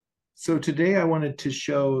So today I wanted to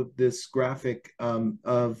show this graphic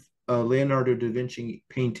of a Leonardo da Vinci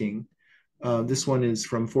painting. This one is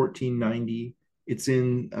from 1490. It's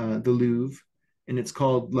in the Louvre, and it's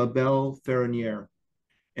called La Belle Ferroniere.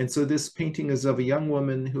 And so this painting is of a young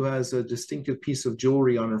woman who has a distinctive piece of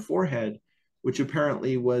jewelry on her forehead, which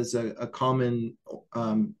apparently was a common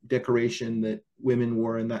decoration that women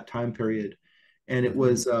wore in that time period. And it Hmm.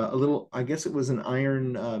 was a little, I guess it was an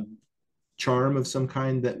iron charm of some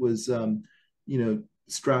kind that was,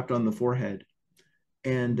 strapped on the forehead.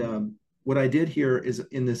 And what I did here is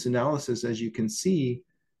in this analysis, as you can see,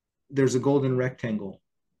 there's a golden rectangle.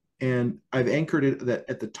 And I've anchored it that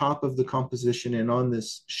at the top of the composition and on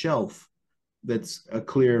this shelf that's a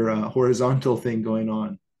clear horizontal thing going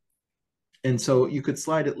on. And so you could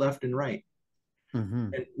slide it left and right. Hmm.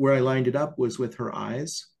 And where I lined it up was with her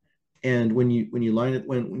eyes. And when you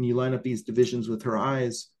line up these divisions with her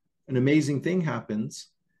eyes, an amazing thing happens,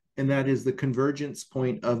 and that is the convergence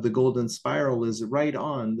point of the golden spiral is right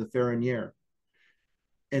on the Ferroniere.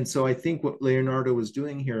 And so I think what Leonardo was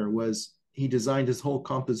doing here was he designed his whole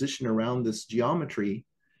composition around this geometry,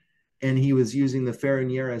 and he was using the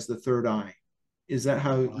Ferroniere as the third eye. Is that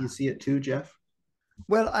how you Wow. see it too, Geoff?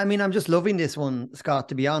 Well, I mean, I'm just loving this one, Scott,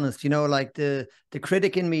 to be honest. Like the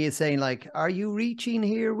critic in me is saying, like, are you reaching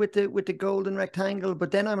here with the golden rectangle? But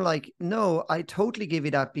then I'm like, no, I totally give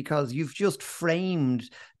you that because you've just framed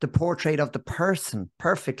the portrait of the person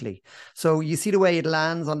perfectly. So you see the way it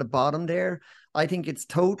lands on the bottom there. I think it's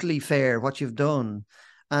totally fair what you've done.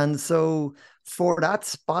 And so for that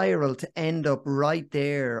spiral to end up right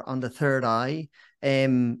there on the third eye,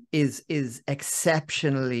 is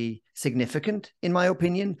exceptionally significant in my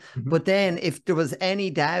opinion. Mm-hmm. But then, if there was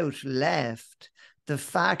any doubt left, the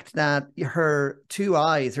fact that her two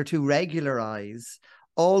eyes, her two regular eyes,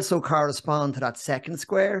 also correspond to that second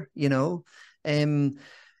square, um,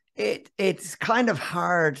 it's kind of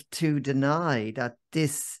hard to deny that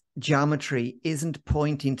this geometry isn't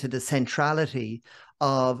pointing to the centrality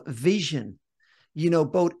of vision,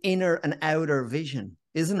 both inner and outer vision,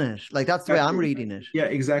 isn't it? Like that's the way I'm Exactly. reading it. Yeah,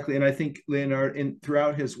 exactly. And I think Leonardo,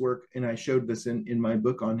 throughout his work, and I showed this in my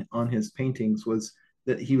book on his paintings, was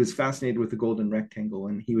that he was fascinated with the golden rectangle,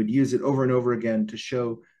 and he would use it over and over again to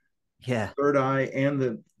show Yeah. third eye and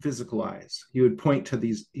the physical eyes. He would point to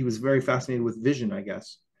these. He was very fascinated with vision, I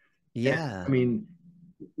guess. And I Yeah. mean,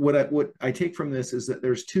 what I take from this is that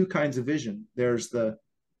there's two kinds of vision. There's the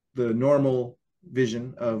normal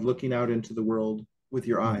vision of looking out into the world with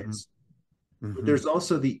your Hmm. eyes, but Hmm. there's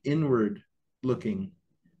also the inward looking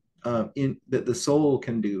in that the soul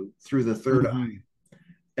can do through the third eye. Hmm.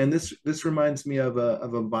 And this reminds me of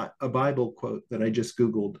a Bible quote that I just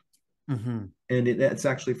Googled, Hmm. and it's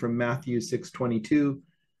actually from Matthew 6:22.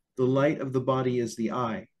 The light of the body is the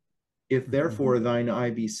eye. If Hmm. therefore thine eye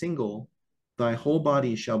be single, thy whole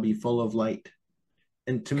body shall be full of light.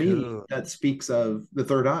 And to me, Cool. that speaks of the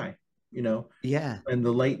third eye, Yeah. and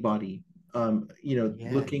the light body,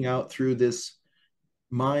 Yeah. looking out through this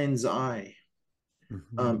mind's eye,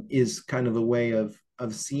 Hmm. is kind of a way of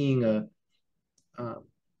seeing uh,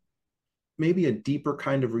 maybe a deeper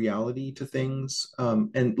kind of reality to things.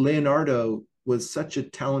 And Leonardo was such a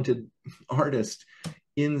talented artist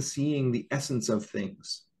in seeing the essence of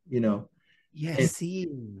things, Yeah. and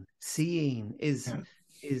Seeing is yeah,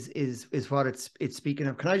 is is is what it's speaking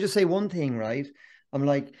of. Can I just say one thing, right? I'm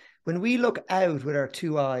like, when we look out with our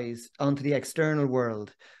two eyes onto the external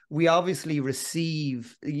world, we obviously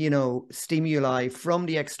receive, stimuli from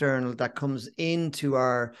the external that comes into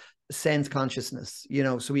our sense consciousness,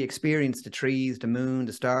 so we experience the trees, the moon,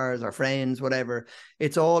 the stars, our friends, whatever.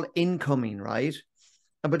 It's all incoming, right?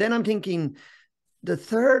 But then I'm thinking the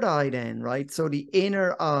third eye, then, right? So the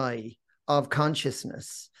inner eye of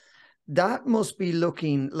consciousness, that must be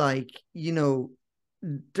looking like,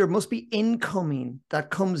 there must be incoming that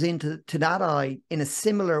comes into that eye in a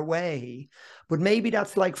similar way, but maybe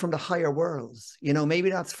that's like from the higher worlds, maybe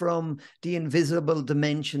that's from the invisible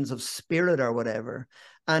dimensions of spirit or whatever,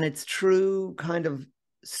 and it's true kind of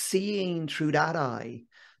seeing through that eye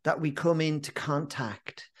that we come into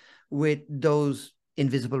contact with those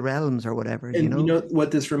invisible realms or whatever, and what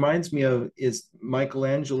this reminds me of is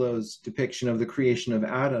Michelangelo's depiction of the creation of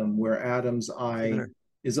Adam, where Adam's eye similar.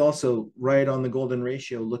 is also right on the golden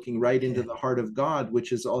ratio, looking right into Yeah. the heart of God,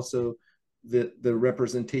 which is also the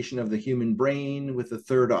representation of the human brain with the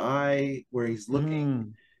third eye where he's looking.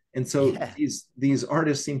 Mm, And so yeah. these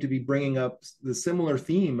artists seem to be bringing up the similar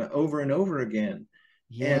theme over and over again.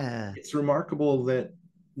 And Yeah. it's remarkable that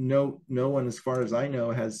no one, as far as I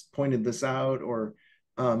know, has pointed this out or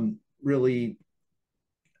really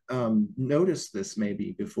noticed this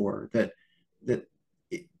maybe before, that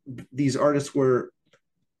these artists were,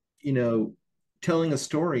 you know, telling a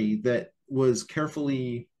story that was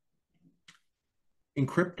carefully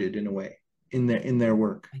encrypted in a way in their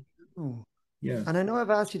work. Oh. Yeah. And I know I've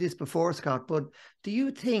asked you this before, Scott, but do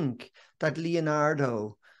you think that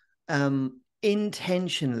Leonardo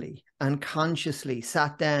intentionally and consciously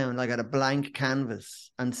sat down like at a blank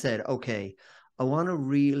canvas and said, okay, I want to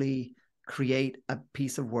really create a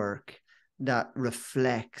piece of work that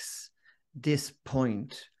reflects this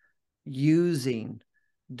point using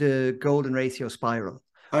the golden ratio spiral?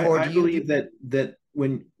 Or I do you believe that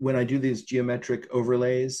when I do these geometric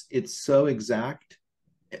overlays, it's so exact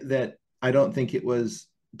that I don't think it was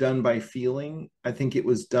done by feeling. I think it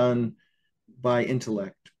was done by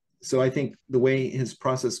intellect. So I think the way his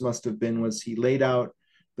process must have been was he laid out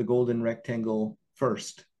the golden rectangle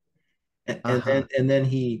first, uh-huh. and then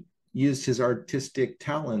he used his artistic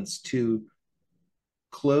talents to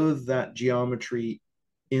clothe that geometry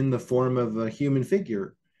in the form of a human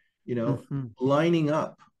figure, you know, Mm-hmm. lining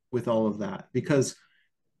up with all of that. Because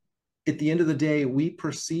at the end of the day, we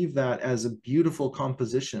perceive that as a beautiful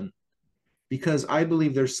composition because I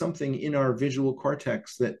believe there's something in our visual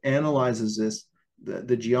cortex that analyzes this,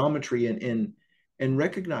 the geometry, and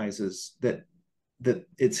recognizes that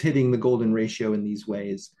it's hitting the golden ratio in these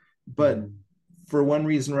ways. But Mm-hmm. for one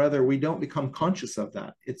reason or other, we don't become conscious of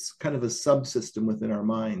that. It's kind of a subsystem within our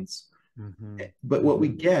minds. Mm-hmm. But what we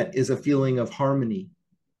Mm-hmm. get is a feeling of harmony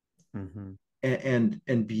Mm-hmm.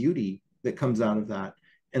 and beauty that comes out of that.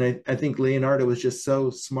 And I think Leonardo was just so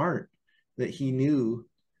smart that he knew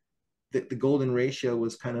that the golden ratio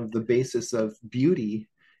was kind of the basis of beauty,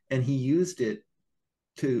 and he used it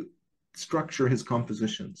to structure his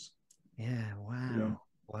compositions. Yeah, You know, wow.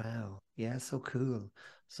 Wow. Yeah, so cool.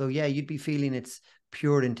 So yeah, you'd be feeling it's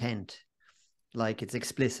pure intent, like it's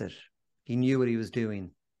explicit. He knew what he was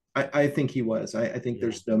doing. I think he was. I think Yeah.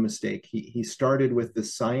 there's no mistake. He started with the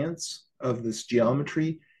science of this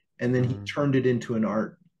geometry, and then he Mm. turned it into an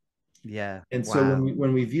art. Yeah. And so Wow.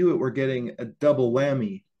 when we view it, we're getting a double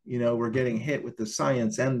whammy. You know, we're getting Mhm. hit with the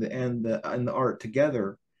science and the art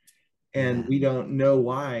together, and Yeah. we don't know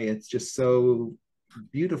why. It's just so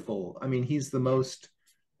beautiful. I mean, he's the most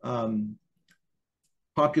um,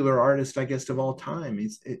 popular artist, I guess, of all time.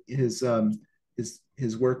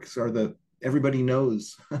 His works are the everybody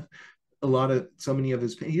knows a lot of so many of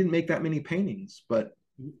his. He didn't make that many paintings, but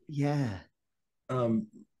Yeah. um,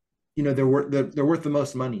 you know they're worth the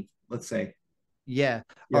most money. Let's say, Yeah.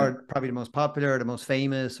 yeah, Or probably the most popular, or the most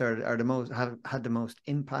famous, or the most have had the most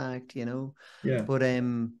impact, you know. yeah. But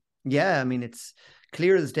yeah, I mean it's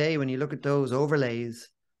clear as day when you look at those overlays,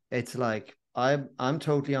 it's like I'm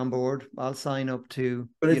totally on board. I'll sign up to,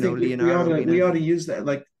 But I think Leonardo being we a ought to use that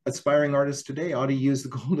like aspiring artists today ought to use the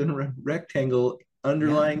golden rectangle yeah.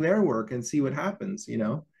 underlying their work and see what happens. You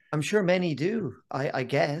know, I'm sure many do, I yeah,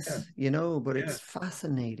 guess, but yeah. it's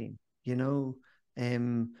fascinating, you know.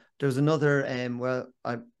 There's another, well,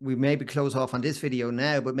 we maybe close off on this video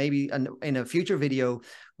now, but maybe in a future video,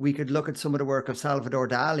 we could look at some of the work of Salvador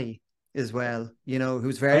Dali as well,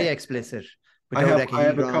 who's very I explicit with I have a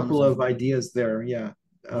dodecahedrons couple of and ideas there. Yeah,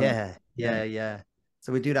 yeah, yeah. yeah, yeah.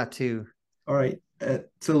 So we do that too. All right.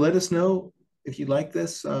 So let us know if you like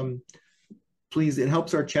this. Please, it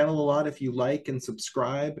helps our channel a lot if you like and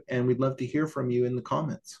subscribe, and we'd love to hear from you in the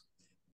comments.